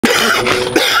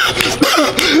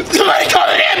Somebody call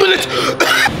an ambulance.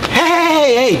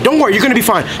 Hey, don't worry, you're gonna be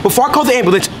fine. Before I call the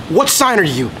ambulance, what sign are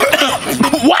you?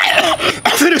 What?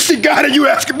 I finished the guy and you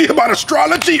asking me about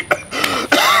astrology?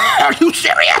 Are you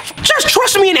serious? Just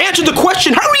trust me and answer the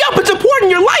question. Hurry up, it's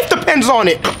important. Your life depends on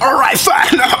it. All right,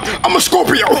 fine. I'm a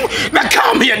Scorpio. Now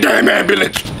call me a damn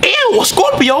ambulance. Ew, a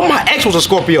Scorpio? My ex was a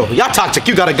Scorpio. Y'all toxic,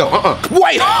 you gotta go.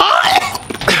 Wait, huh?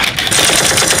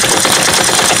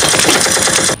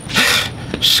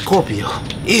 Scorpio,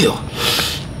 ew.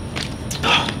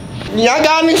 Y'all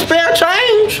got any spare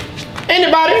change?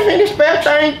 Anybody, any spare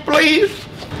change, please?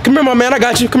 Come here, my man, I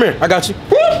got you. Come here, I got you.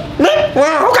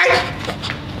 Okay.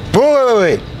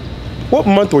 Wait. What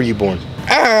month were you born?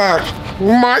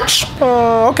 March.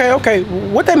 Okay.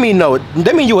 What that mean, though?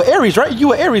 That mean you were Aries, right? You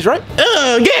were Aries, right?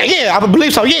 Yeah, I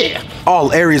believe so, yeah.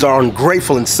 All Aries are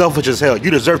ungrateful and selfish as hell.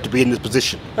 You deserve to be in this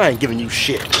position. I ain't giving you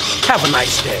shit. Have a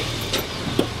nice day.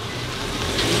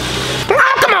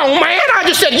 Oh, come on, man. I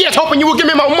just said yes, hoping you would give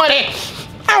me more money.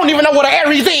 I don't even know what an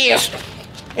Aries is.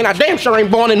 And I damn sure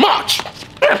ain't born in March.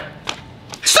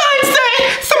 Sunset!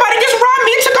 Somebody just robbed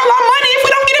me and took all our money. If we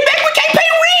don't get it back, we can't pay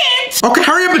rent. Okay,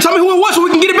 hurry up and tell me who it was so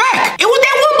we can get it back. It was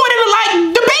that one boy that looked like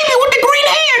the baby with the green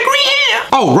hair.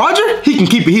 Oh, Roger? He can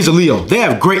keep it. He's a Leo. They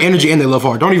have great energy and they love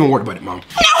hard. Don't even worry about it, Mom.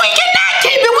 No, we cannot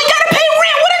keep it. We gotta pay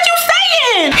rent. What are you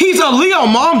saying? He's a Leo,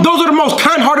 Mom. Those are the most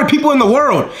kind-hearted people in the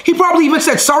world. He probably even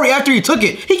said sorry after he took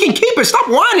it. He can keep it. Stop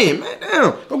whining, man.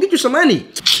 Damn. Go get you some money.